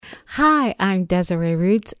Hi, I'm Desiree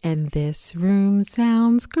Roots, and this room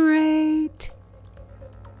sounds great.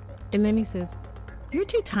 And then he says, "You're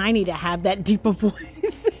too tiny to have that deep a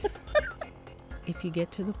voice." If you get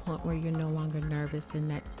to the point where you're no longer nervous, then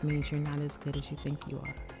that means you're not as good as you think you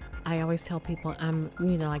are. I always tell people I'm,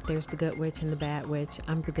 like there's the good witch and the bad witch.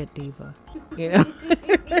 I'm the good diva,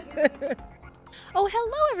 Oh,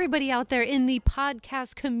 hello, everybody out there in the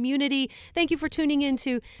podcast community. Thank you for tuning in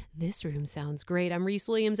to This Room Sounds Great. I'm Reese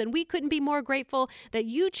Williams, and we couldn't be more grateful that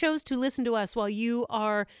you chose to listen to us while you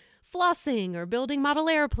are flossing or building model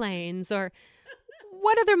airplanes or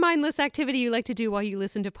what other mindless activity you like to do while you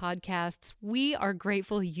listen to podcasts. We are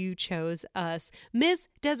grateful you chose us. Ms.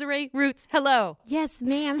 Desiree Roots, hello. Yes,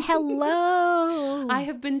 ma'am. Hello. I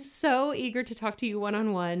have been so eager to talk to you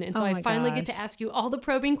one-on-one, and so I finally get to gosh. ask you all the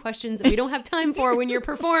probing questions that we don't have time for when you're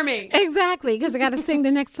performing. Exactly, because I got to sing the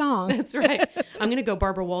next song. That's right. I'm going to go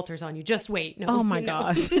Barbara Walters on you. Just wait. No, Oh, my no.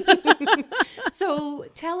 gosh. So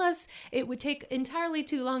tell us, it would take entirely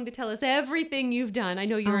too long to tell us everything you've done. I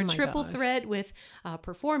know you're Oh a my triple gosh. threat with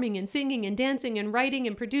performing and singing and dancing and writing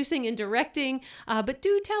and producing and directing. But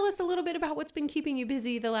do tell us a little bit about what's been keeping you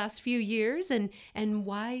busy the last few years and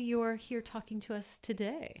why you're here talking to us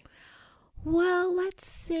today. Well, let's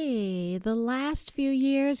see. The last few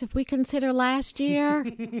years, if we consider last year,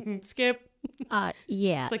 Skip.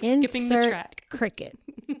 yeah. It's like skipping the insert track. Cricket.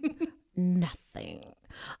 Nothing.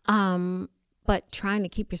 But trying to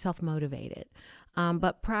keep yourself motivated.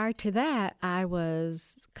 But prior to that, I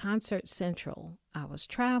was concert central. I was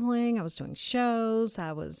traveling. I was doing shows.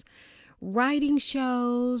 I was writing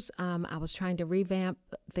shows. I was trying to revamp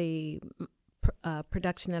the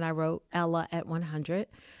production that I wrote, Ella at 100.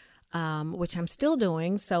 Which I'm still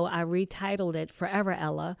doing, so I retitled it Forever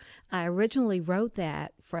Ella. I originally wrote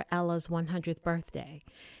that for Ella's 100th birthday,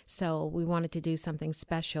 so we wanted to do something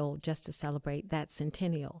special just to celebrate that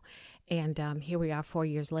centennial. And here we are 4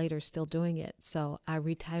 years later still doing it, so I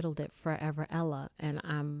retitled it Forever Ella, and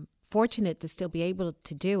I'm fortunate to still be able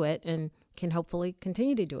to do it and can hopefully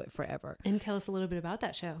continue to do it forever. And tell us a little bit about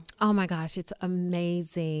that show. Oh my gosh, it's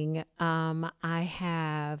amazing. I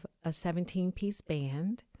have a 17-piece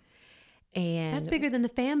band. And That's bigger than the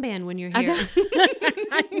fan band when you're I here,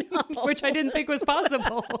 know. which I didn't think was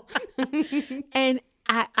possible. And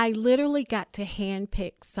I literally got to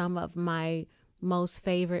handpick some of my most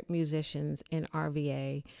favorite musicians in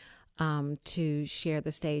RVA to share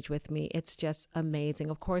the stage with me. It's just amazing.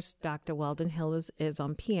 Of course, Dr. Weldon Hill is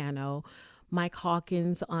on piano, Mike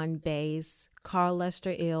Hawkins on bass, Carl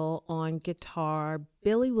Lester Ill on guitar,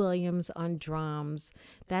 Billy Williams on drums.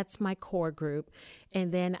 That's my core group.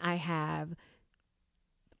 And then I have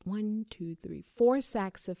 4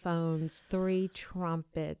 saxophones, 3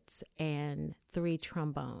 trumpets, and 3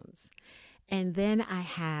 trombones. And then I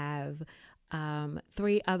have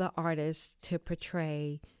 3 other artists to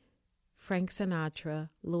portray Frank Sinatra,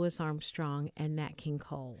 Louis Armstrong, and Nat King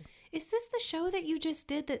Cole. Is this the show that you just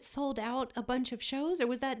did that sold out a bunch of shows, or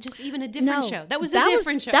was that just even a different show? That was a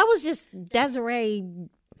different show. That was just Desiree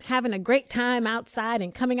having a great time outside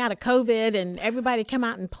and coming out of COVID and everybody come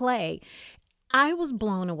out and play. I was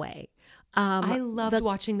blown away. I loved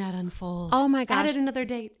watching that unfold. Oh my gosh. Added another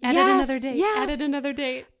date. Added Yes, another date. yes. Added another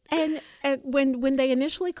date. And when they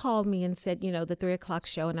initially called me and said, the 3 o'clock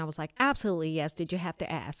show, and I was like, absolutely, yes. Did you have to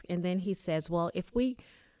ask? And then he says, well, if we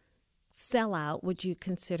sell out, would you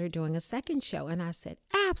consider doing a second show? And I said,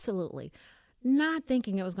 absolutely, not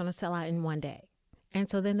thinking it was going to sell out in one day. And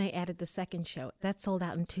so then they added the second show. That sold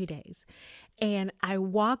out in 2 days. And I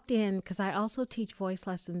walked in, because I also teach voice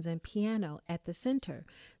lessons and piano at the center.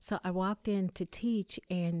 So I walked in to teach,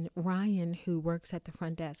 and Ryan, who works at the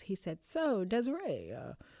front desk, he said, so Desiree,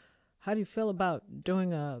 how do you feel about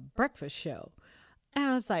doing a breakfast show? And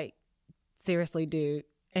I was like, seriously, dude?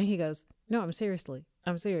 And he goes, no, I'm serious.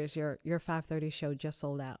 Your 5:30 show just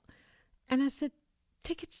sold out. And I said,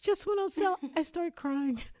 tickets just went on sale. I started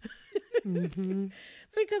crying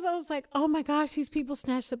because I was like, oh my gosh, these people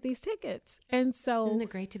snatched up these tickets. And so, Isn't it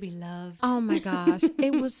great to be loved? oh my gosh,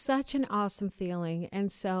 it was such an awesome feeling.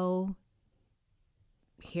 And so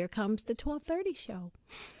here comes the 12:30 show.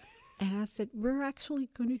 And I said, we're actually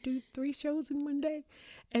going to do 3 shows in one day.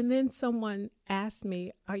 And then someone asked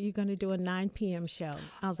me, are you going to do a 9 p.m. show?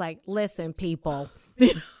 I was like, listen, people.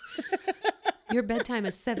 Your bedtime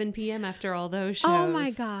is 7 p.m. after all those shows. Oh my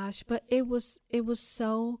gosh. But it was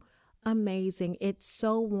so amazing. It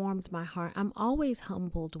so warmed my heart. I'm always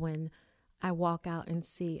humbled when I walk out and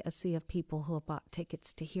see a sea of people who have bought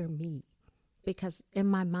tickets to hear me. Because in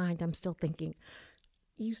my mind, I'm still thinking,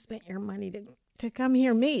 you spent your money to to come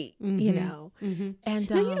hear me, you know. And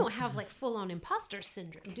now you don't have like full on imposter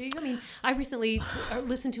syndrome, do you? I mean, I recently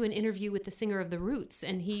listened to an interview with the singer of The Roots,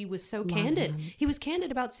 and he was so candid. He was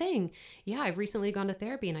candid about saying, yeah, I've recently gone to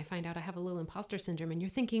therapy and I find out I have a little imposter syndrome. And you're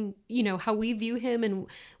thinking, you know, how we view him and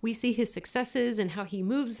we see his successes and how he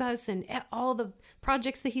moves us and all the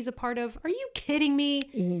projects that he's a part of. Are you kidding me?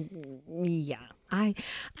 Yeah. I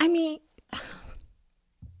mean,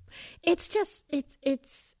 it's just,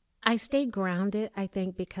 I stay grounded, I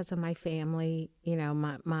think, because of my family, you know,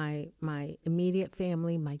 my immediate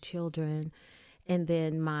family, my children, and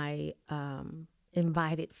then my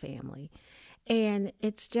invited family. And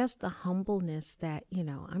it's just the humbleness that, you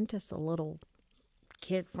know, I'm just a little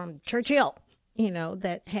kid from Churchill, you know,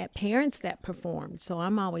 that had parents that performed. So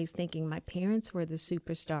I'm always thinking my parents were the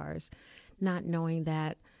superstars, not knowing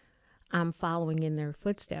that I'm following in their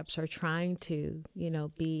footsteps or trying to, you know,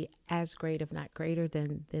 be as great, if not greater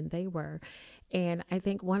than they were. And I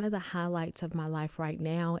think one of the highlights of my life right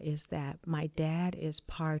now is that my dad is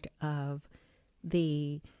part of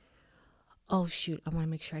the, I want to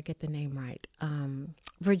make sure I get the name right,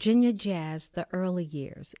 Virginia Jazz, the early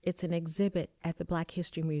years. It's an exhibit at the Black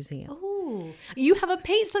History Museum. Oh, you have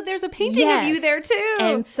so there's a painting of you there too.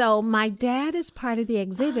 And so my dad is part of the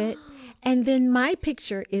exhibit. And then my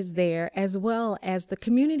picture is there as well as the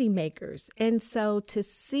community makers. And so to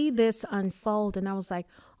see this unfold, and I was like,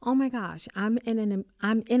 oh my gosh, I'm in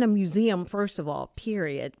a museum, first of all,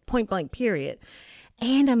 period, point blank, period.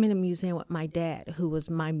 And I'm in a museum with my dad, who was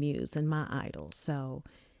my muse and my idol. So,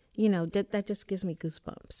 you know, that just gives me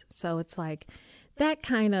goosebumps. So it's like that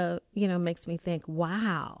kind of, you know, makes me think,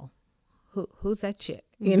 wow, who's that chick?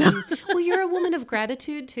 You know? Well, you're a woman of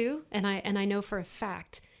gratitude too. And I know for a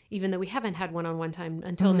fact, even though we haven't had one-on-one time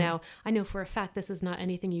until now, I know for a fact this is not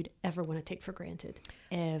anything you'd ever want to take for granted,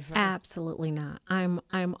 ever. Absolutely not. I'm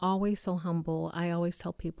always so humble. I always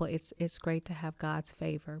tell people it's great to have God's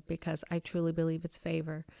favor, because I truly believe it's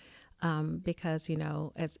favor. Because, you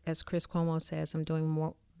know, as Chris Cuomo says, I'm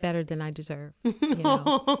doing better than I deserve. You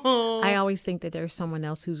know? I always think that there's someone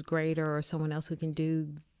else who's greater or someone else who can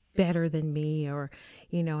do better than me, or,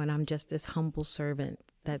 you know, and I'm just this humble servant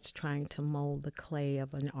that's trying to mold the clay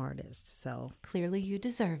of an artist. So clearly you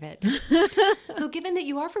deserve it. So given that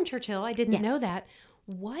you are from Churchill, I didn't know that.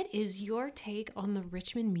 What is your take on the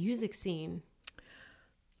Richmond music scene?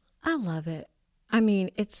 I love it. I mean,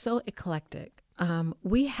 it's so eclectic.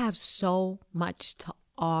 We have so much to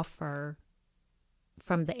offer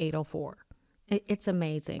from the 804. It's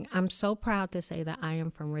amazing. I'm so proud to say that I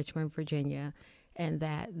am from Richmond, Virginia, and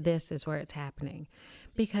that this is where it's happening,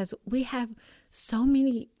 because we have so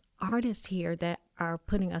many artists here that are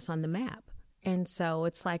putting us on the map. And so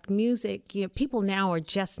it's like music, you know, people now are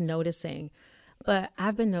just noticing, but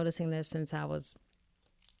I've been noticing this since I was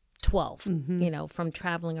 12, you know, from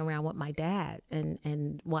traveling around with my dad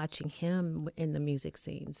and watching him in the music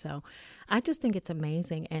scene. So I just think it's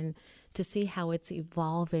amazing. And to see how it's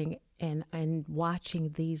evolving and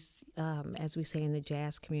watching these, as we say in the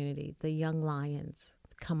jazz community, the young lions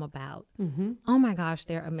come about. Oh my gosh,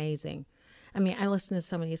 they're amazing. I mean, I listen to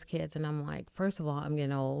some of these kids and I'm like, first of all, I'm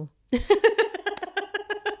getting old.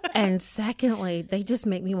 And secondly, they just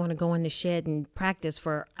make me want to go in the shed and practice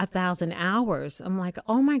for 1,000 hours. I'm like,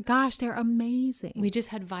 oh my gosh, they're amazing. We just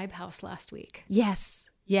had Vibe House last week. Yes.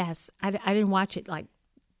 I didn't watch it like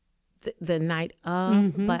the night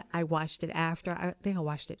of, but I watched it after. I think I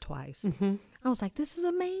watched it twice. I was like, this is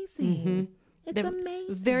amazing. It's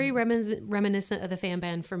amazing. Very reminiscent of the fan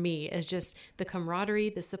band for me, is just the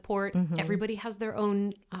camaraderie, the support. Everybody has their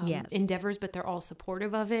own endeavors, but they're all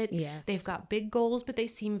supportive of it. Yes. They've got big goals, but they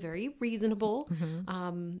seem very reasonable.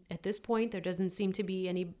 At this point, there doesn't seem to be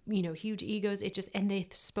any, you know, huge egos. And they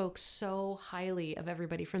spoke so highly of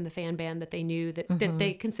everybody from the fan band that they knew that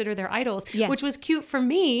they consider their idols, which was cute for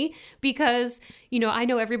me because, you know, I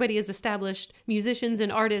know everybody is established musicians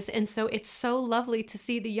and artists. And so it's so lovely to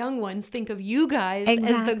see the young ones think of you guys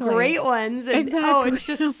as the great ones. And oh, it's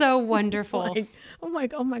just so wonderful. I'm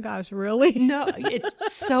like, oh my gosh, really? No,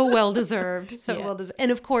 it's so well deserved. Well deserved.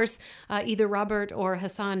 And of course, either Robert or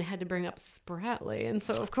Hassan had to bring up Spratly. And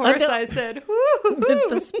so of course I said,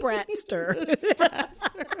 the Spratster.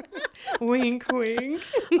 Wink, wink.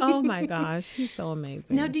 Oh my gosh, he's so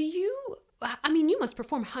amazing. Now, you must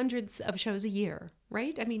perform hundreds of shows a year,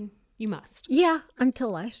 right? I mean, you must. Yeah, until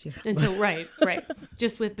last year. Right.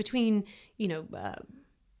 Just between, you know,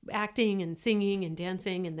 acting and singing and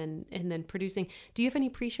dancing and then producing. Do you have any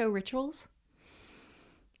pre-show rituals?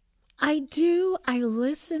 I do. I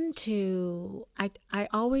listen to, I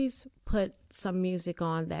always put some music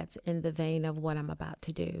on that's in the vein of what I'm about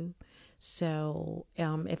to do. So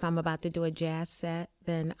if I'm about to do a jazz set,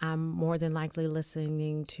 then I'm more than likely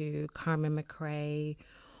listening to Carmen McRae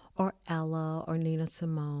or Ella or Nina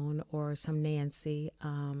Simone or some Nancy.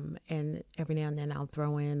 And every now and then I'll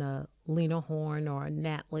throw in a Lena Horne or a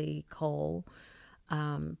Natalie Cole.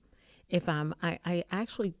 I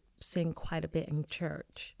actually sing quite a bit in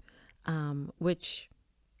church, which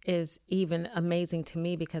is even amazing to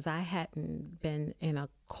me because I hadn't been in a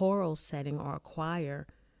choral setting or a choir,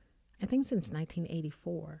 I think, since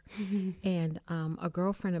 1984. And a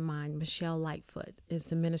girlfriend of mine, Michelle Lightfoot, is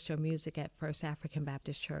the minister of music at First African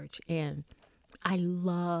Baptist Church. And I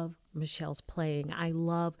love Michelle's playing. I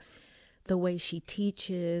love the way she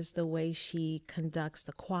teaches, the way she conducts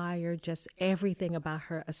the choir, just everything about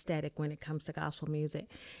her aesthetic when it comes to gospel music.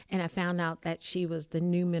 And I found out that she was the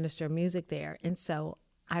new minister of music there. And so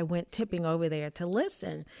I went tipping over there to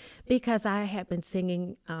listen because I had been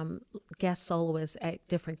singing guest soloists at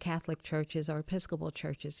different Catholic churches or Episcopal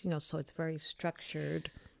churches, so it's very structured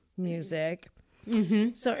music.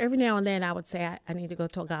 Mm-hmm. So every now and then I would say, I need to go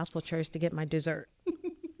to a gospel church to get my dessert.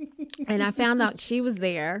 And I found out she was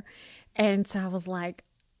there. And so I was like,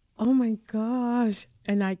 oh my gosh.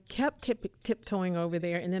 And I kept tiptoeing over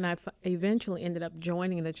there. And then I eventually ended up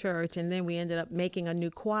joining the church. And then we ended up making a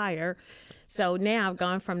new choir. So now I've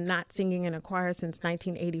gone from not singing in a choir since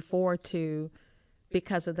 1984 to,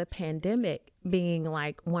 because of the pandemic, being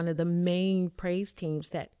like one of the main praise teams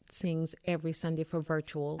that sings every Sunday for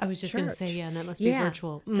virtual I was just church. going to say, and that must be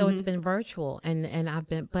virtual. Mm-hmm. So it's been virtual.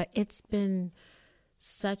 But it's been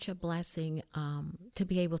such a blessing to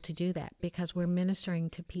be able to do that because we're ministering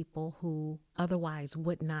to people who otherwise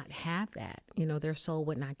would not have that. Their soul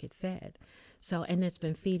would not get fed. So, and it's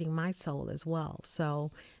been feeding my soul as well.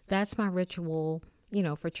 So that's my ritual,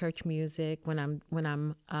 for church music. When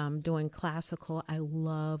I'm doing classical, I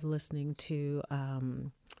love listening to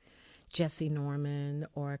Jesse Norman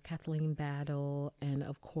or Kathleen Battle and,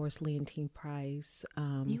 of course, Leontine Price.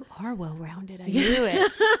 You are well-rounded. I knew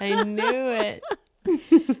it. I knew it.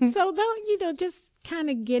 So though, just kind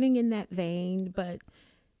of getting in that vein, but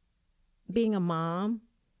being a mom,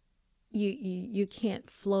 you can't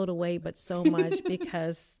float away but so much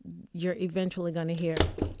because you're eventually going to hear,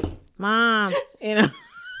 Mom,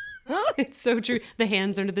 It's so true. The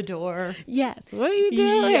hands under the door. Yes. What are you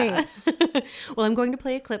doing? Yeah. Well, I'm going to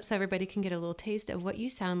play a clip so everybody can get a little taste of what you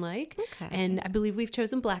sound like. Okay. And I believe we've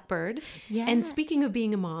chosen Blackbird. Yes. And speaking of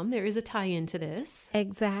being a mom, there is a tie-in to this.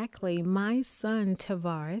 Exactly. My son,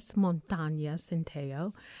 Tavares Montaña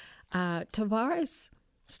Centello, Tavares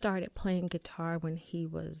started playing guitar when he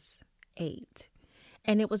was 8.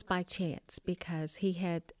 And it was by chance because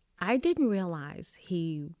I didn't realize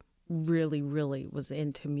he really, really was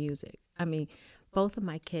into music. I mean, both of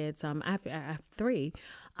my kids, I have 3,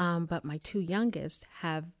 but my 2 youngest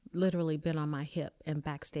have literally been on my hip and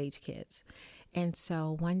backstage kids. And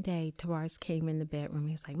so one day, Tavares came in the bedroom.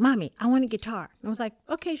 He was like, Mommy, I want a guitar. And I was like,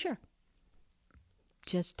 okay, sure.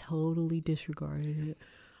 Just totally disregarded it.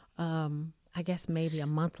 I guess maybe a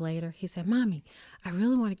month later, he said, Mommy, I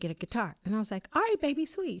really want to get a guitar. And I was like, all right, baby,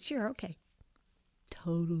 sweet, sure, okay.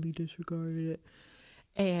 Totally disregarded it.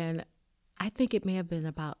 And I think it may have been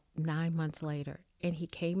about 9 months later. And he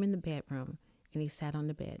came in the bedroom and he sat on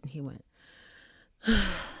the bed and he went,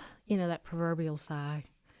 that proverbial sigh.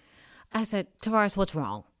 I said, Tavares, what's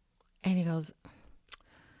wrong? And he goes,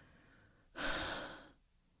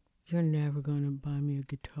 you're never going to buy me a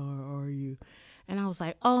guitar, are you? And I was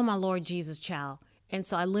like, oh, my Lord Jesus, child. And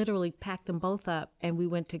so I literally packed them both up and we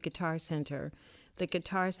went to Guitar Center. The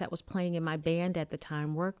guitarist that was playing in my band at the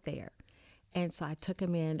time worked there. And so I took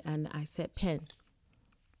him in and I said, Penn,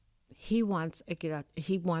 he wants a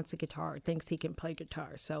guitar, thinks he can play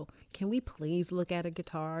guitar. So can we please look at a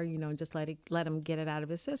guitar, just let him get it out of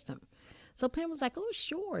his system. So Penn was like, oh,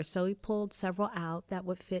 sure. So he pulled several out that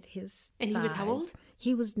would fit his size. And he was how old?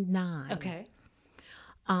 He was 9. Okay.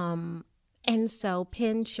 And so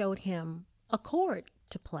Penn showed him a chord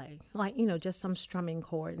to play, like, just some strumming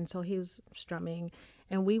chord. And so he was strumming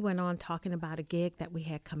and we went on talking about a gig that we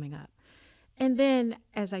had coming up. And then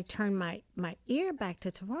as I turned my ear back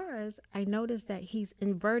to Tavares, I noticed that he's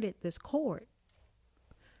inverted this chord.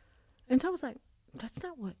 And so I was like, that's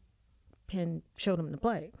not what Penn showed him to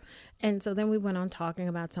play. And so then we went on talking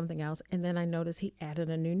about something else. And then I noticed he added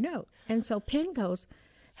a new note. And so Penn goes,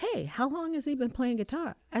 hey, how long has he been playing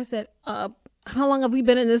guitar? I said, how long have we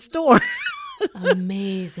been in this store?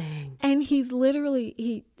 Amazing. And he's literally,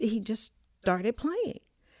 he just started playing.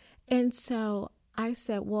 And so I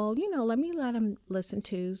said, well, let him listen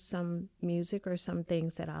to some music or some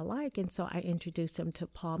things that I like. And so I introduced him to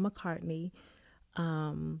Paul McCartney.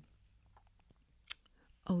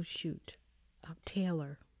 oh shoot,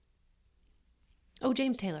 Taylor. Oh,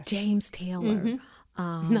 James Taylor. James Taylor.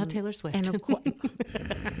 Not Taylor Swift. And of course.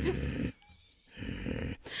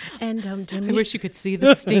 And Jimi. I wish you could see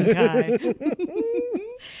the stink eye.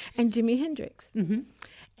 And Jimi Hendrix. Mm-hmm.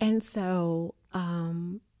 And so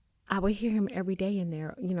I would hear him every day in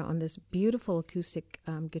there, on this beautiful acoustic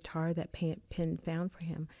guitar that Penn found for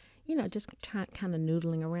him, just kind of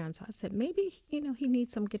noodling around. So I said, maybe, he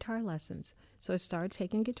needs some guitar lessons. So I started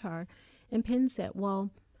taking guitar. And Penn said,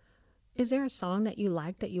 well, is there a song that you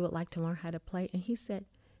like that you would like to learn how to play? And he said,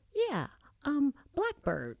 yeah,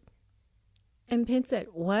 Blackbird. And Penn said,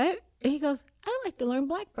 what? And he goes, I like to learn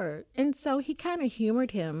Blackbird. And so he kind of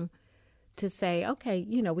humored him to say, okay,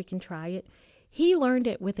 we can try it. He learned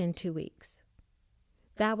it within 2 weeks.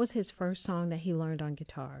 That was his first song that he learned on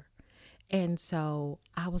guitar. And so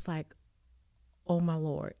I was like, oh my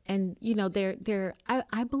Lord. And,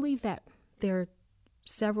 I believe that there are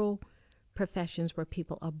several professions where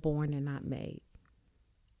people are born and not made.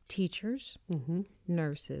 Teachers,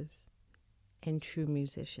 nurses, and true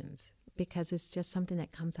musicians, because it's just something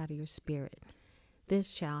that comes out of your spirit.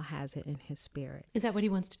 This child has it in his spirit. Is that what he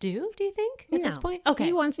wants to do you think, at this point? Okay.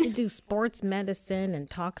 He wants to do sports medicine and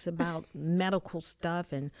talks about medical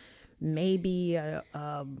stuff, and maybe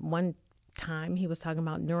one time he was talking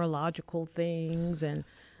about neurological things, and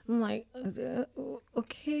I'm like,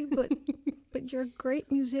 okay, but you're a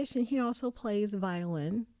great musician. He also plays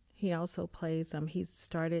violin. He also plays, he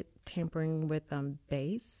started tampering with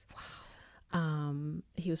bass. Wow.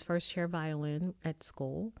 He was first chair violin at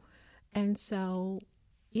school. And so,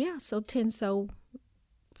 so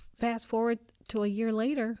fast forward to a year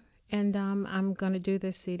later, and I'm going to do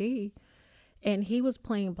this CD. And he was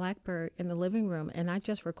playing Blackbird in the living room, and I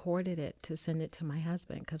just recorded it to send it to my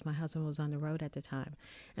husband because my husband was on the road at the time.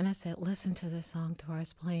 And I said, listen to this song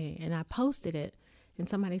Tara's playing. And I posted it, and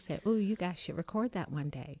somebody said, oh, you guys should record that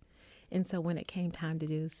one day. And so when it came time to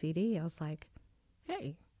do the CD, I was like,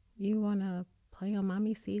 hey, you want to play on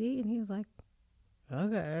Mommy's CD? And he was like,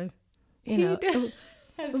 okay. It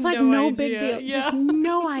was like no big deal, just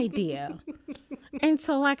no idea. And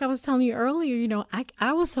so like I was telling you earlier,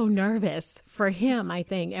 I was so nervous for him, I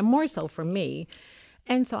think, and more so for me.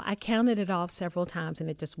 And so I counted it off several times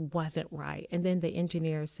and it just wasn't right. And then the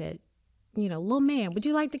engineer said, little man, would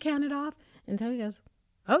you like to count it off? And so he goes,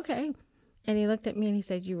 okay. And he looked at me and he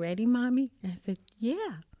said, you ready, Mommy? And I said,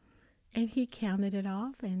 yeah. And he counted it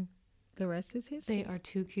off, and the rest is history. They are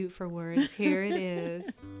too cute for words. Here it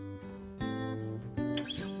is.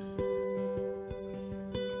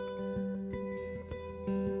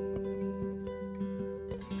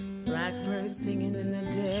 Blackbird singing in the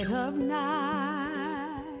dead of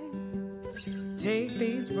night. Take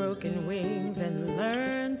these broken wings and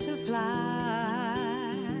learn to fly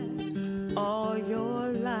all your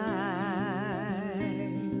life.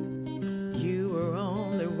 You were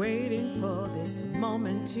only waiting for this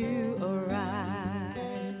moment to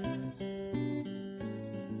arise.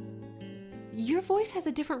 Your voice has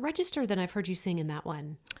a different register than I've heard you sing in that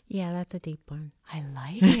one. Yeah, that's a deep one. I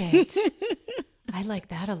like it. I like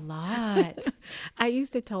that a lot. I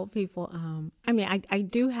used to tell people, I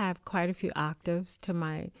do have quite a few octaves to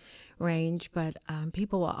my range, but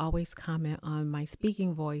people will always comment on my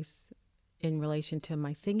speaking voice in relation to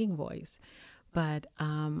my singing voice. But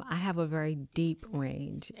I have a very deep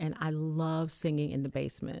range, and I love singing in the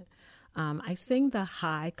basement. I sing the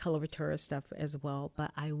high coloratura stuff as well,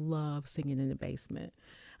 but I love singing in the basement.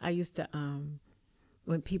 I used to...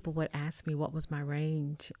 when people would ask me what was my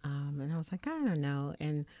range, and I was like, I don't know.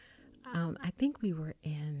 And I think we were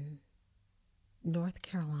in North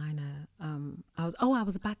Carolina.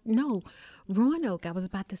 Roanoke. I was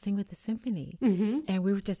about to sing with the symphony. Mm-hmm. And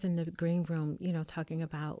we were just in the green room, talking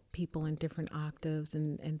about people in different octaves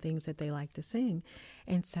and things that they like to sing.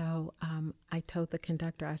 And so I told the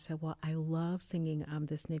conductor, I said, well, I love singing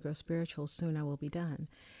this Negro spiritual, Soon I Will Be Done.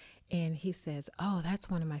 And he says, oh, that's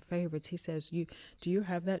one of my favorites. He says, do you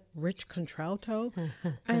have that rich contralto?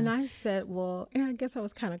 And I said, well, and I guess I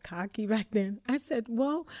was kind of cocky back then. I said,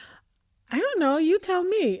 well, I don't know. You tell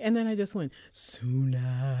me. And then I just went, soon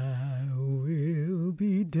I will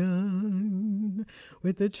be done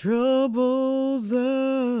with the troubles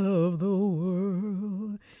of the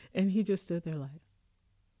world. And he just stood there like,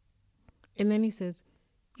 and then he says,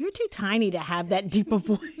 you're too tiny to have that deeper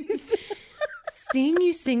voice. Seeing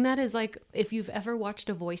you sing that is like if you've ever watched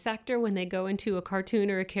a voice actor when they go into a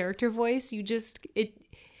cartoon or a character voice,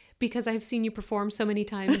 because I've seen you perform so many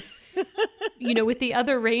times, with the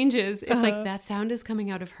other ranges, it's like that sound is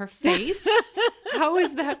coming out of her face. How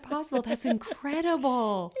is that possible? That's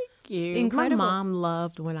incredible. you. Incredible. My mom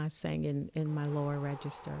loved when I sang in my lower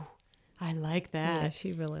register. I like that. Yeah,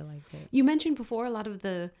 she really liked it. You mentioned before a lot of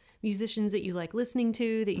the musicians that you like listening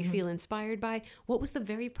to, that you feel inspired by. What was the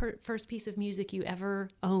very first piece of music you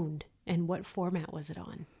ever owned, and what format was it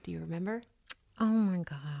on? Do you remember? Oh my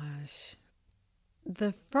gosh.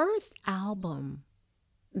 The first album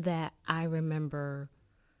that I remember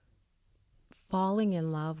falling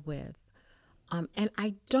in love with, and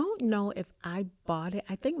I don't know if I bought it.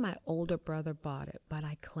 I think my older brother bought it, but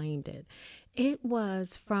I claimed it. It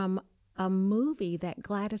was from a movie that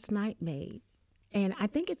Gladys Knight made. And I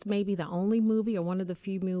think it's maybe the only movie or one of the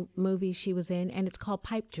few movies she was in, and it's called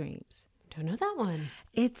Pipe Dreams. Don't know that one.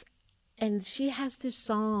 And she has this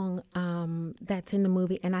song that's in the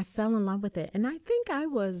movie, and I fell in love with it. And I think I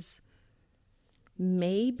was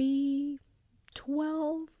maybe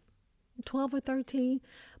 12 or 13,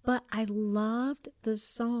 but I loved the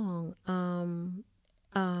song.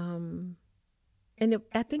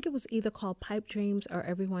 I think it was either called Pipe Dreams or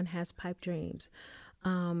Everyone Has Pipe Dreams.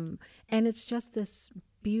 And it's just this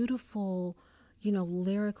beautiful,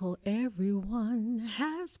 lyrical, everyone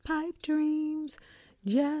has pipe dreams.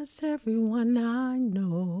 Yes, everyone I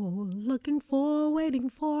know, looking for, waiting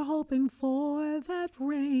for, hoping for that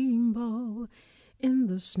rainbow in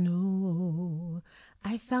the snow.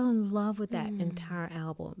 I fell in love with that entire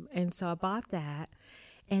album. And so I bought that.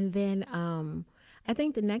 And then I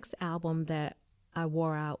think the next album that I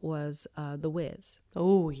wore out was The Wiz.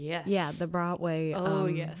 Oh, yes. Yeah, the Broadway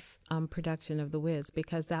yes. Production of The Wiz,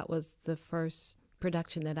 because that was the first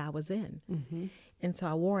production that I was in. Mm-hmm. And so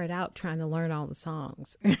I wore it out trying to learn all the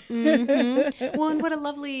songs. Mm-hmm. Well, and what a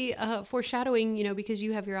lovely foreshadowing, because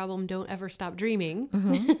you have your album, Don't Ever Stop Dreaming.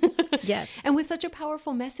 Mm-hmm. Yes. And with such a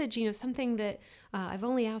powerful message, something that I've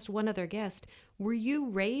only asked one other guest, were you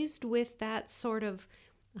raised with that sort of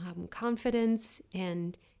confidence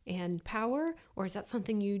and power, or is that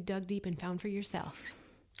something you dug deep and found for yourself?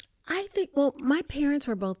 I think, my parents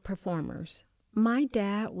were both performers. My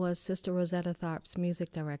dad was Sister Rosetta Tharpe's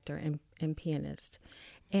music director and pianist.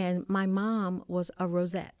 And my mom was a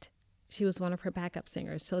Rosette. She was one of her backup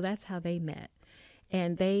singers. So that's how they met.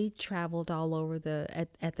 And they traveled all over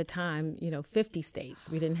at the time, 50 states.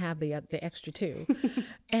 We didn't have the extra 2.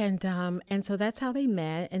 And so that's how they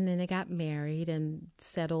met. And then they got married and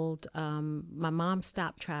settled. My mom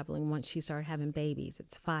stopped traveling once she started having babies.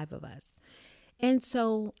 It's 5 of us. And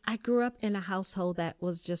so I grew up in a household that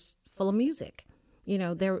was just full of music.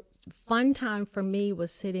 Their fun time for me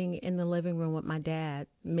was sitting in the living room with my dad,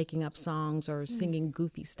 making up songs or singing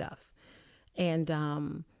goofy stuff. And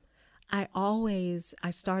I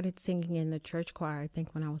started singing in the church choir, I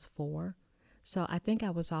think, when I was 4. So I think I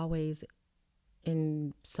was always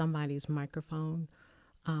in somebody's microphone.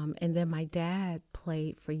 And then my dad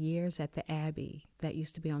played for years at the Abbey that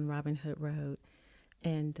used to be on Robin Hood Road.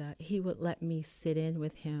 And he would let me sit in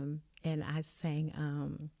with him, and I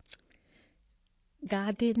sang,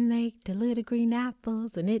 God didn't make the little green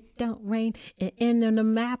apples, and it don't rain in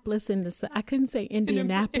Indianapolis in the sun. I couldn't say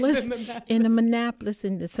Indianapolis, in Indianapolis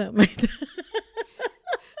in the summer.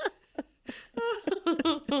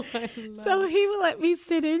 So he would let me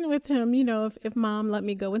sit in with him, if mom let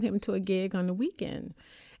me go with him to a gig on the weekend.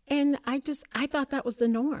 And I thought that was the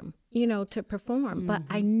norm, to perform. Mm-hmm. But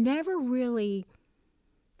I never really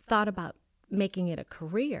thought about making it a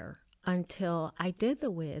career until I did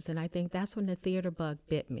The Wiz. And I think that's when the theater bug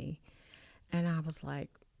bit me. And I was like,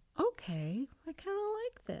 okay, I kind of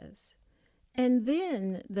like this. And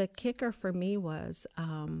then the kicker for me was,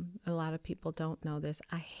 a lot of people don't know this,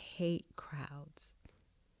 I hate crowds.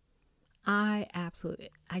 I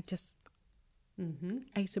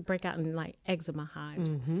used to break out in like eczema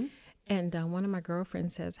hives. Mm-hmm. And one of my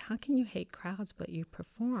girlfriends says, how can you hate crowds but you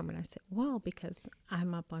perform? And I said, well, because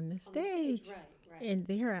I'm up on the stage. Right. And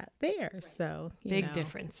they're out there. Right. So, big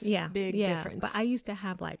difference. Yeah. Big difference. But I used to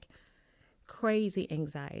have like crazy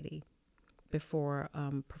anxiety before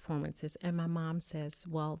performances. And my mom says,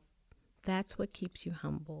 well, that's what keeps you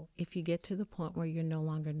humble. If you get to the point where you're no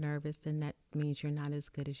longer nervous, then that means you're not as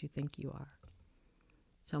good as you think you are.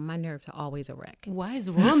 So my nerves are always a wreck. Wise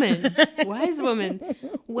woman. Wise woman.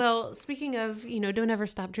 Well, speaking of, don't ever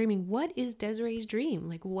stop dreaming, what is Desiree's dream?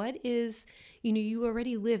 Like, what is, you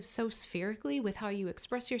already live so spherically with how you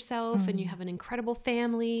express yourself, and you have an incredible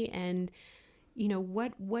family, and,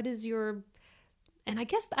 what is your, and I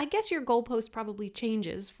guess your goalpost probably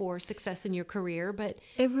changes for success in your career, but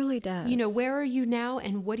it really does. Where are you now,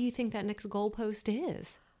 and what do you think that next goalpost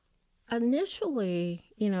is? Initially,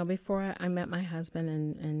 before I met my husband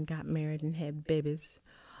and got married and had babies,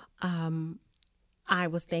 I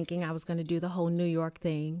was thinking I was going to do the whole New York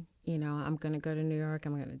thing, you know, I'm going to go to New York.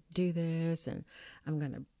 I'm going to do this, and I'm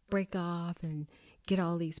going to break off and get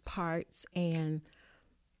all these parts. And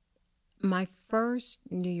my first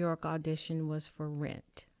New York audition was for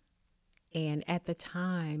Rent. And at the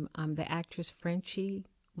time, the actress Frenchie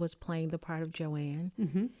was playing the part of Joanne.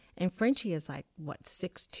 Mm-hmm. And Frenchie is like, what,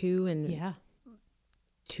 6'2" and Yeah.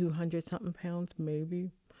 200-something pounds,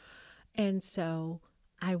 maybe. And so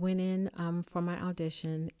I went in for my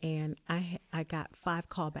audition, and I got 5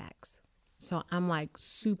 callbacks. So I'm like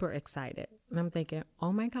super excited. And I'm thinking,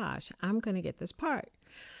 oh my gosh, I'm going to get this part.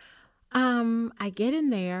 I get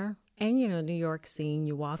in there. And, you know, New York scene,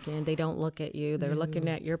 you walk in, they don't look at you. They're looking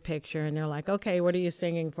at your picture, and they're like, okay, what are you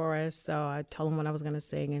singing for us? So I told them what I was going to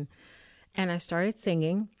sing, and I started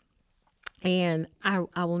singing. And I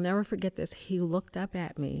will never forget this. He looked up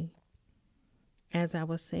at me as I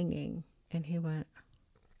was singing, and he went.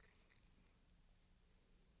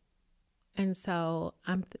 And so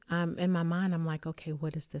I'm in my mind, I'm like, okay,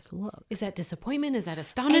 what does this look? Is that disappointment? Is that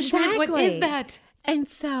astonishment? Exactly. What is that? And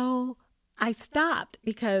so I stopped,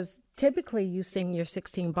 because typically you sing your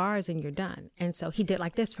 16 bars and you're done. And so he did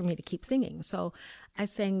like this for me to keep singing. So I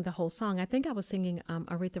sang the whole song. I think I was singing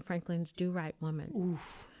Aretha Franklin's Do Right Woman.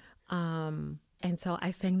 Oof. And so I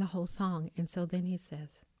sang the whole song. And so then he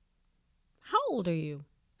says, how old are you?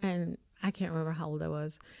 And I can't remember how old I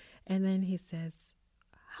was. And then he says,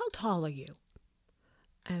 how tall are you?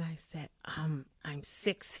 And I said, I'm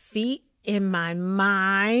 6 feet in my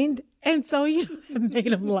mind. And so, you know, it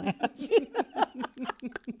made him laugh.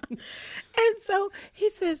 And so he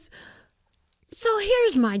says, so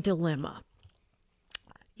here's my dilemma.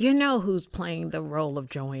 You know who's playing the role of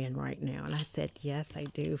Joanne right now? And I said, yes, I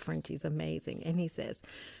do. Frenchie's amazing. And he says,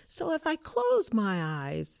 so if I close my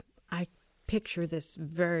eyes, I picture this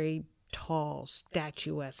very tall,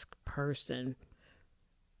 statuesque person.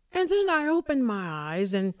 And then I open my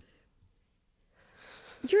eyes, and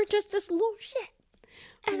you're just this little shit.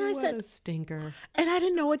 And I said, a stinker. And I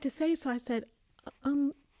didn't know what to say. So I said,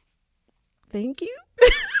 thank you.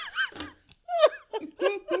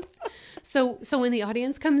 So when the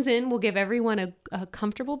audience comes in, we'll give everyone a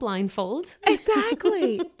comfortable blindfold.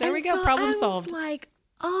 Exactly. There we go. So Problem I solved. was like,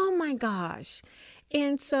 oh my gosh.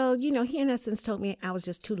 And so, you know, he in essence told me I was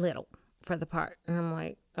just too little for the part. And I'm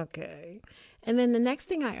like, okay. And then the next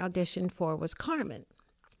thing I auditioned for was Carmen.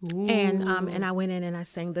 Ooh. And I went in and I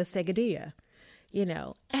sang the Seguidilla, you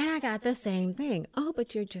know, and I got the same thing. Oh,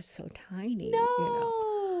 but you're just so tiny, No. you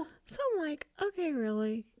know. So I'm like, okay,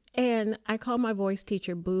 really? And I called my voice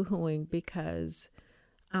teacher boo-hooing, because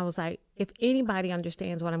I was like, if anybody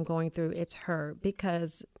understands what I'm going through, it's her.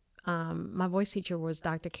 Because my voice teacher was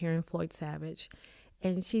Dr. Karen Floyd Savage,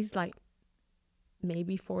 and she's like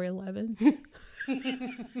maybe 4'11".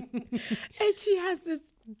 And she has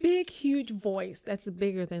this big, huge voice that's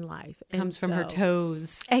bigger than life. And Comes from her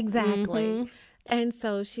toes. Exactly. Mm-hmm. And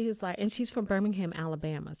so she was like, and she's from Birmingham,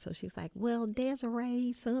 Alabama. So she's like, well,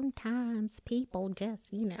 Desiree, sometimes people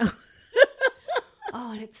just, you know.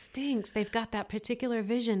 Oh, and it stinks. They've got that particular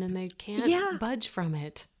vision and they can't budge from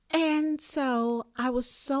it. And so I was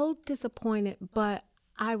so disappointed, but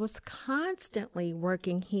I was constantly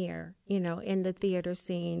working here, you know, in the theater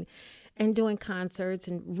scene and doing concerts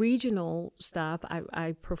and regional stuff.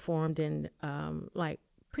 I performed in like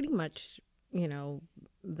pretty much, you know,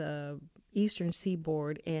 the Eastern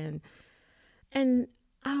Seaboard, and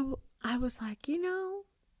I was like, you know,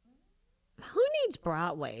 who needs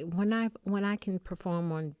Broadway when I can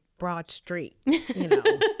perform on Broad Street, you know.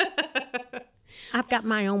 I've got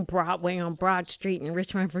my own Broadway on Broad Street in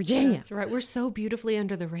Richmond, Virginia. That's right. We're so beautifully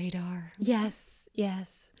under the radar. Yes,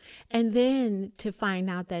 yes. And then to find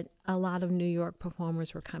out that a lot of New York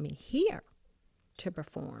performers were coming here to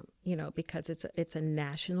perform, you know, because it's a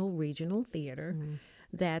national regional theater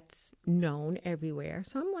that's known everywhere.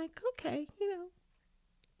 So I'm like, okay, you know,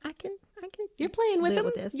 I can. You're playing with live them.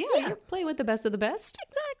 with this. Yeah, you're playing with the best of the best.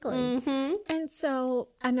 Exactly. Mm-hmm. And so,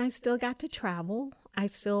 and I still got to travel. I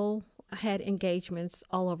still had engagements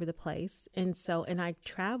all over the place. And so, and I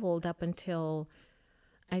traveled up until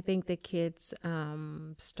I think the kids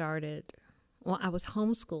started. Well, I was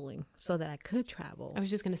homeschooling so that I could travel. I was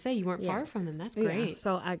just going to say, you weren't far from them. That's great. Yeah,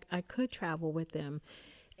 so I could travel with them.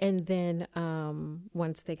 And then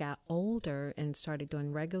once they got older and started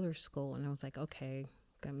doing regular school, and I was like, okay,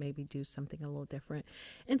 gonna maybe do something a little different.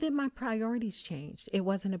 And then my priorities changed. It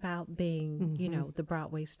wasn't about being, you know, the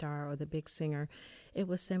Broadway star or the big singer. It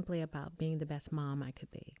was simply about being the best mom I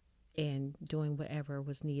could be and doing whatever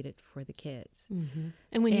was needed for the kids. Mm-hmm.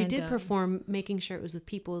 And when you did perform, making sure it was with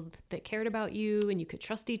people that cared about you and you could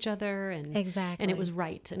trust each other, and exactly, and it was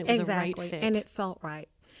right, and it was a right fit, and it felt right.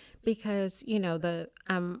 because,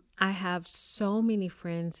 I have so many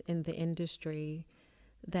friends in the industry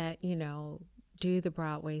that, do the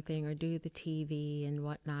Broadway thing or do the TV and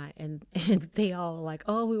whatnot. And they all are like,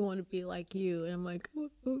 oh, we want to be like you. And I'm like,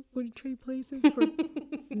 want to trade places for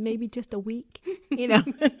maybe just a week, not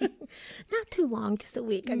too long, just a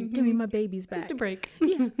week. Give me my babies back. Just a break.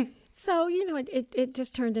 Yeah. So, it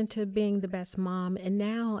just turned into being the best mom. And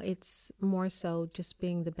now it's more so just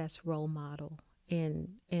being the best role model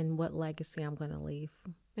in what legacy I'm going to leave.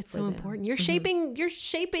 It's so important. You're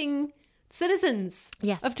shaping citizens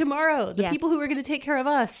yes. of tomorrow, the yes. people who are going to take care of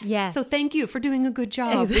us. Yes. So thank you for doing a good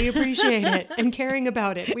job. We appreciate it and caring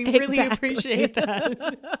about it. We really appreciate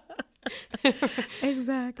that.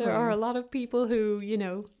 Exactly. There are a lot of people who,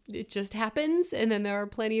 it just happens. And then there are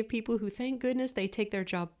plenty of people who, thank goodness, they take their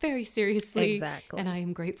job very seriously. Exactly. And I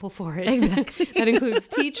am grateful for it. Exactly. That includes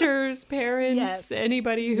teachers, parents, yes.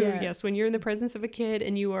 anybody who, yes, when you're in the presence of a kid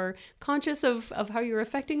and you are conscious of how you're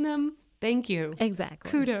affecting them, thank you.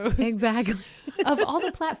 Exactly. Kudos. Exactly. Of all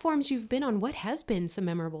the platforms you've been on, what has been some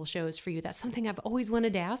memorable shows for you? That's something I've always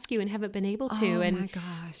wanted to ask you and haven't been able to. Oh, and my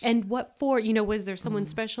gosh. And what for? Was there someone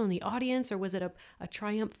special in the audience, or was it a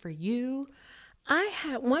triumph for you? I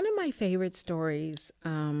had one of my favorite stories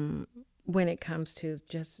when it comes to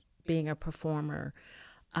just being a performer.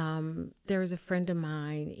 There was a friend of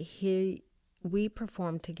mine. We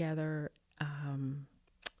performed together.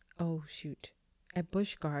 At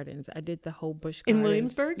Busch Gardens. I did the whole Busch Gardens. In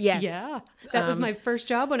Williamsburg? Yes. Yeah. That was my first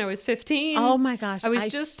job when I was 15. Oh my gosh. I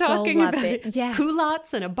was just talking about it. Yes.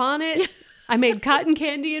 Culottes and a bonnet. I made cotton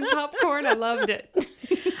candy and popcorn. I loved it.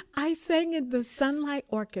 I sang in the Sunlight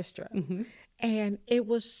Orchestra. Mm-hmm. And it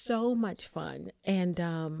was so much fun. And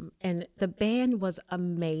the band was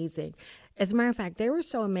amazing. As a matter of fact, they were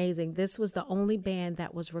so amazing. This was the only band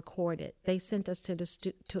that was recorded. They sent us to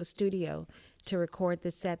a studio to record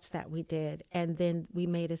the sets that we did. And then we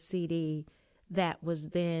made a CD that was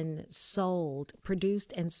then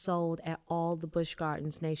produced and sold at all the Busch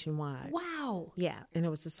Gardens nationwide. Wow. Yeah. And it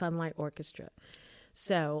was the Sunlight Orchestra.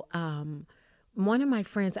 So one of my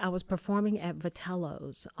friends, I was performing at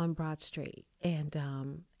Vitello's on Broad Street, and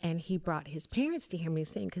he brought his parents to hear me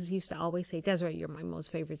sing, because he used to always say, Desiree, you're my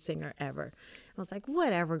most favorite singer ever. I was like,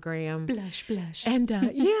 whatever, Graham. Blush, blush. And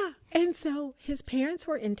yeah. And so his parents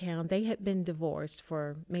were in town. They had been divorced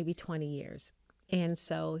for maybe 20 years. And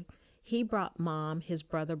so he brought mom, his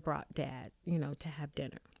brother brought dad, to have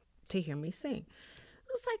dinner, to hear me sing.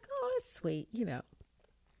 I was like, oh, that's sweet,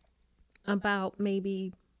 About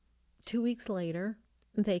maybe 2 weeks later,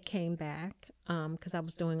 they came back, because I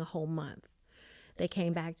was doing a whole month. They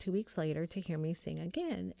came back 2 weeks later to hear me sing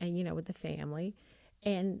again, and, with the family.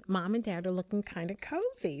 And mom and dad are looking kind of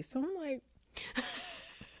cozy. So I'm like,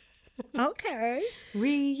 okay.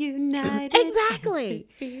 Reunited. Exactly.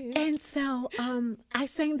 And so I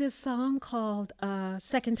sang this song called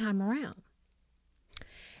Second Time Around.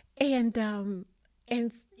 And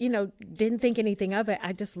didn't think anything of it.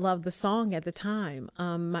 I just loved the song at the time.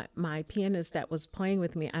 My pianist that was playing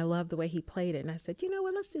with me, I loved the way he played it. And I said, you know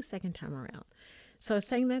what, let's do Second Time Around. So I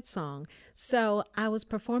sang that song. So I was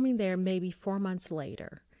performing there maybe 4 months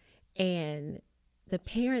later, and the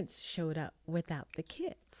parents showed up without the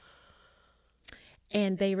kids.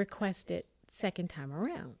 And they requested Second Time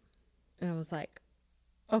Around. And I was like,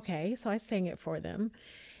 okay. So I sang it for them.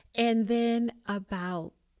 And then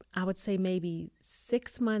about, I would say maybe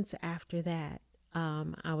 6 months after that,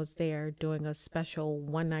 I was there doing a special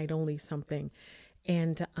one night only something.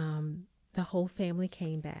 And the whole family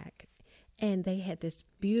came back. And they had this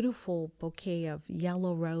beautiful bouquet of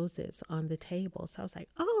yellow roses on the table. So I was like,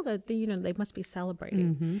 oh, they must be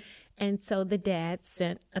celebrating. Mm-hmm. And so the dad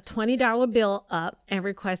sent a $20 bill up and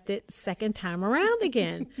requested Second Time Around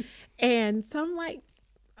again. And so I'm like,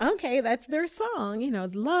 okay, that's their song.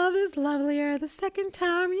 It's love is lovelier the second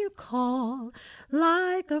time you call,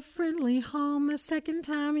 like a friendly home the second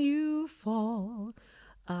time you fall.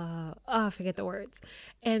 I forget the words.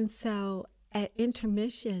 And so at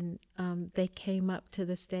intermission, they came up to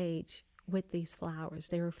the stage with these flowers.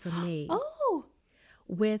 They were for me. Oh.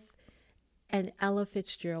 With an Ella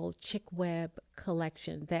Fitzgerald Chick Webb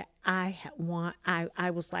collection that I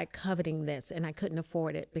was like coveting this, and I couldn't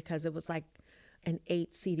afford it because it was like an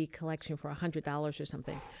 8 CD collection for $100 or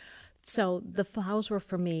something. So the flowers were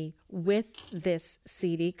for me with this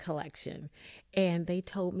CD collection. And they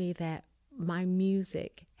told me that my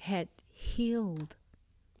music had healed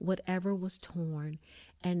whatever was torn,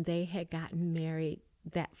 and they had gotten married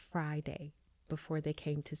that Friday before they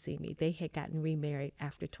came to see me. They had gotten remarried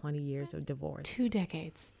after 20 years of divorce. 2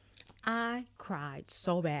 decades. I cried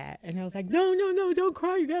so bad. And I was like, no, don't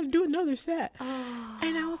cry. You got to do another set. Oh.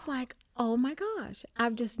 And I was like, oh my gosh,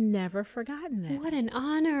 I've just never forgotten that. What an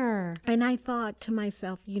honor. And I thought to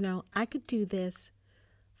myself, I could do this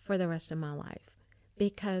for the rest of my life.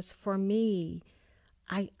 Because for me,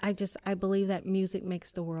 I believe that music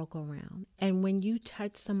makes the world go round. And when you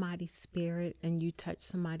touch somebody's spirit and you touch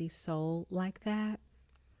somebody's soul like that,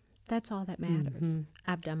 that's all that matters. Mm-hmm.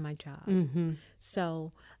 I've done my job. Mm-hmm.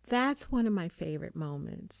 So that's one of my favorite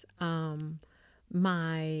moments. I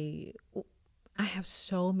have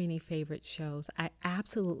so many favorite shows. I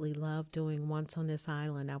absolutely love doing Once on This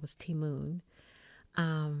Island. I was Ti Moune.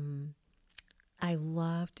 I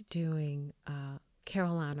loved doing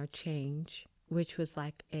Caroline or Change, which was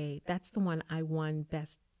that's the one I won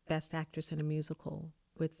Best Actress in a Musical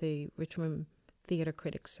with the Richmond Theater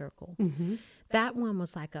Critics Circle. Mm-hmm. That one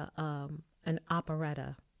was like an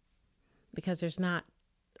operetta because there's not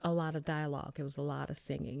a lot of dialogue. It was a lot of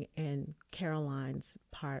singing, and Caroline's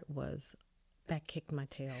part that kicked my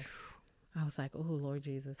tail. I was like, oh, Lord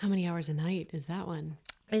Jesus. How many hours a night is that one?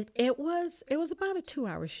 It was about a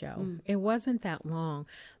 2-hour show. It wasn't that long,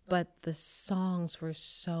 but the songs were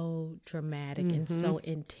so dramatic and so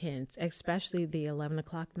intense, especially the 11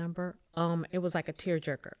 o'clock number. It was like a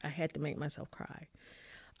tearjerker. I had to make myself cry.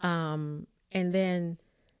 And then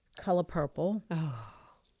Color Purple. Oh.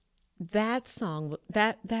 That song,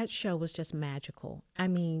 that show was just magical. I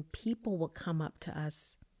mean, people would come up to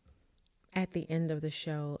us at the end of the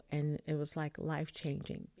show, and it was like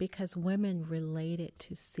life-changing because women related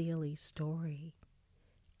to Celie's story,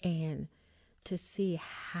 and to see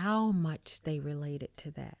how much they related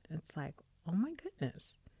to that, it's like, oh my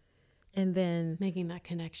goodness. And then making that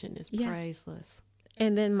connection is priceless.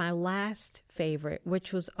 And then my last favorite,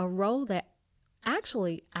 which was a role that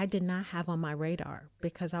actually I did not have on my radar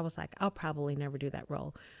because I was like, I'll probably never do that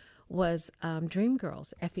role, was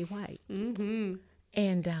Dreamgirls, Effie White. Mm-hmm.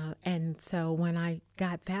 And so when I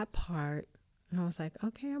got that part, I was like,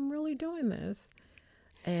 okay, I'm really doing this.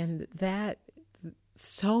 And that,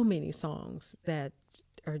 so many songs that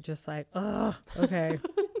are just like, oh, okay.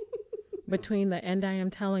 Between the And I Am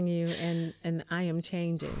Telling You and I Am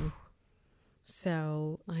Changing.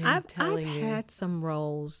 So I've had some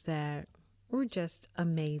roles that were just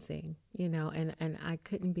amazing, and I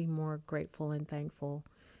couldn't be more grateful and thankful.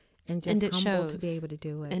 And just humble to be able to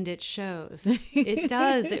do it. And it shows. It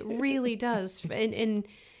does. It really does. And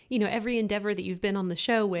every endeavor that you've been on the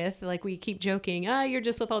show with, like we keep joking, you're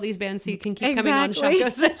just with all these bands so you can keep coming on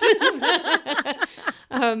Shopko Sessions.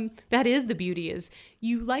 That is the beauty, is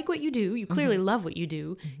you like what you do. You clearly love what you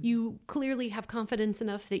do. You clearly have confidence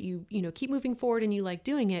enough that you keep moving forward and you like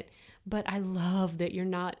doing it. But I love that you're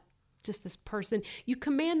not just this person. You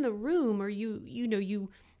command the room, or you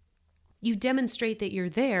demonstrate that you're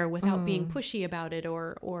there without being pushy about it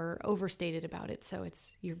or overstated about it. So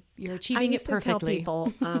you're achieving it perfectly. I used to tell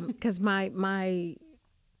people, because my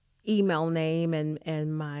email name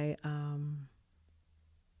and my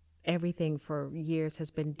everything for years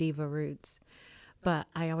has been Diva Roots. But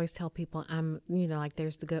I always tell people I'm, like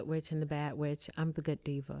there's the good witch and the bad witch. I'm the good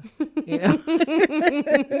diva. There's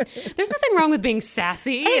nothing wrong with being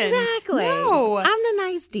sassy. Exactly. No. I'm the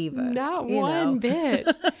nice diva. Not one bit.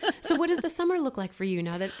 So what does the summer look like for you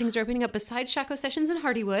now that things are opening up besides Shopko Sessions in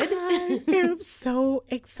Hardywood? I am so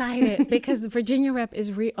excited because Virginia Rep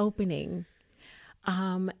is reopening.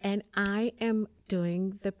 And I am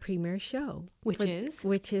doing the premiere show. Which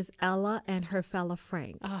is Ella and her fella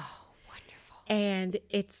Frank. Oh. And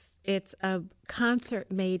it's a concert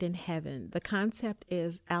made in heaven. The concept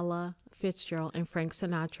is Ella Fitzgerald and Frank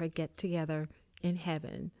Sinatra get together in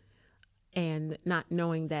heaven and not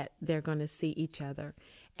knowing that they're going to see each other.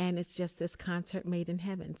 And it's just this concert made in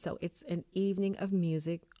heaven. So it's an evening of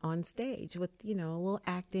music on stage with, a little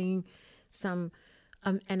acting, some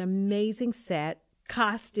an amazing set,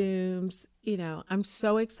 costumes. I'm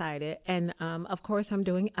so excited. And, of course, I'm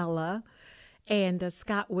doing Ella. And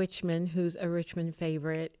Scott Wichman, who's a Richmond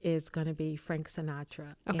favorite, is going to be Frank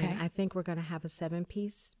Sinatra. Okay. And I think we're going to have a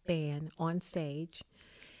 7-piece band on stage.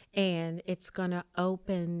 And it's going to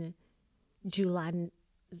open previews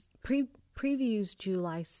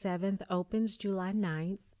July 7th, opens July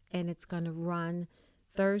 9th. And it's going to run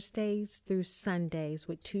Thursdays through Sundays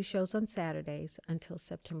with 2 shows on Saturdays until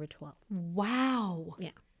September 12th. Wow.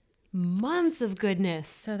 Yeah. Months of goodness.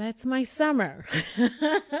 So that's my summer.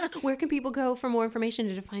 Where can people go for more information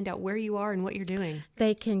and to find out where you are and what you're doing?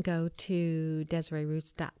 They can go to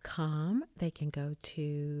DesireeRoots.com. They can go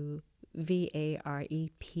to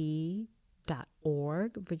VAREP.org,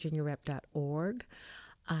 VirginiaRep.org.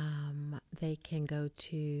 They can go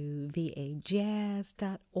to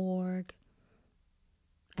vajazz.org.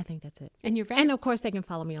 I think that's it. And you're very, And of course, they can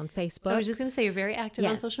follow me on Facebook. I was just going to say, you're very active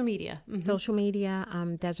on Yes. social media. Mhm. Social media,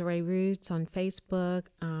 Desiree Roots on Facebook.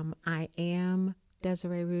 I am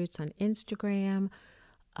Desiree Roots on Instagram.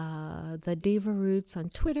 The Diva Roots on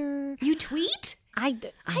Twitter. You tweet? I've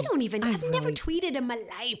never tweeted in my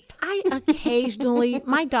life. I occasionally,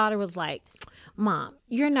 my daughter was like, Mom,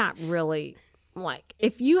 you're not really, like,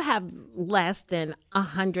 if you have less than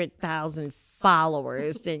 100,000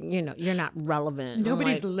 followers, then, you're not relevant. I'm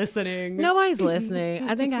Nobody's like, listening. Nobody's listening.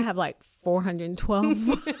 I think I have like 412.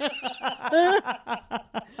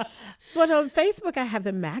 But on Facebook, I have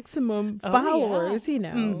the maximum followers, So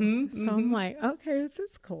I'm like, okay, this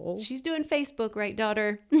is cool. She's doing Facebook, right,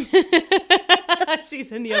 daughter?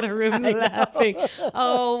 She's in the other room laughing.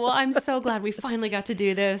 Oh, well, I'm so glad we finally got to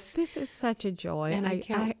do this. This is such a joy. And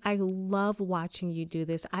I love watching you do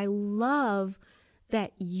this. I love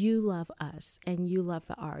that you love us and you love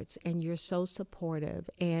the arts and you're so supportive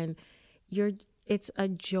and it's a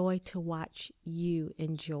joy to watch you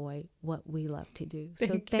enjoy what we love to do.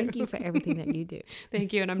 So thank you for everything that you do.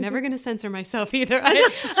 Thank you. And I'm never going to censor myself either.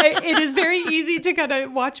 It is very easy to kind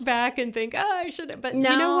of watch back and think, I should have. But No,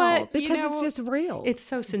 you know what? because it's just real. It's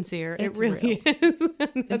so sincere. It's it really is.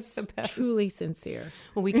 That's It's the best. truly sincere.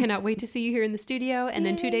 Well, we cannot wait to see you here in the studio. And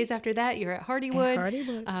then 2 days after that, you're at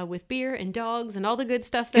Hardywood, with beer and dogs and all the good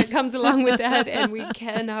stuff that comes along with that. And we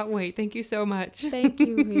cannot wait. Thank you so much. Thank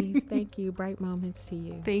you, Reese. Thank you. Bright moments to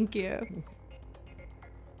you. Thank you.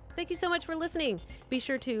 Thank you so much for listening. Be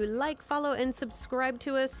sure to like, follow, and subscribe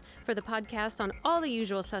to us for the podcast on all the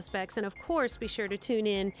usual suspects. And of course, be sure to tune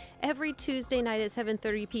in every Tuesday night at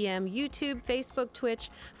 7:30 p.m. YouTube, Facebook, Twitch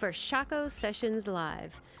for Shako Sessions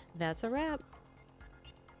Live. That's a wrap.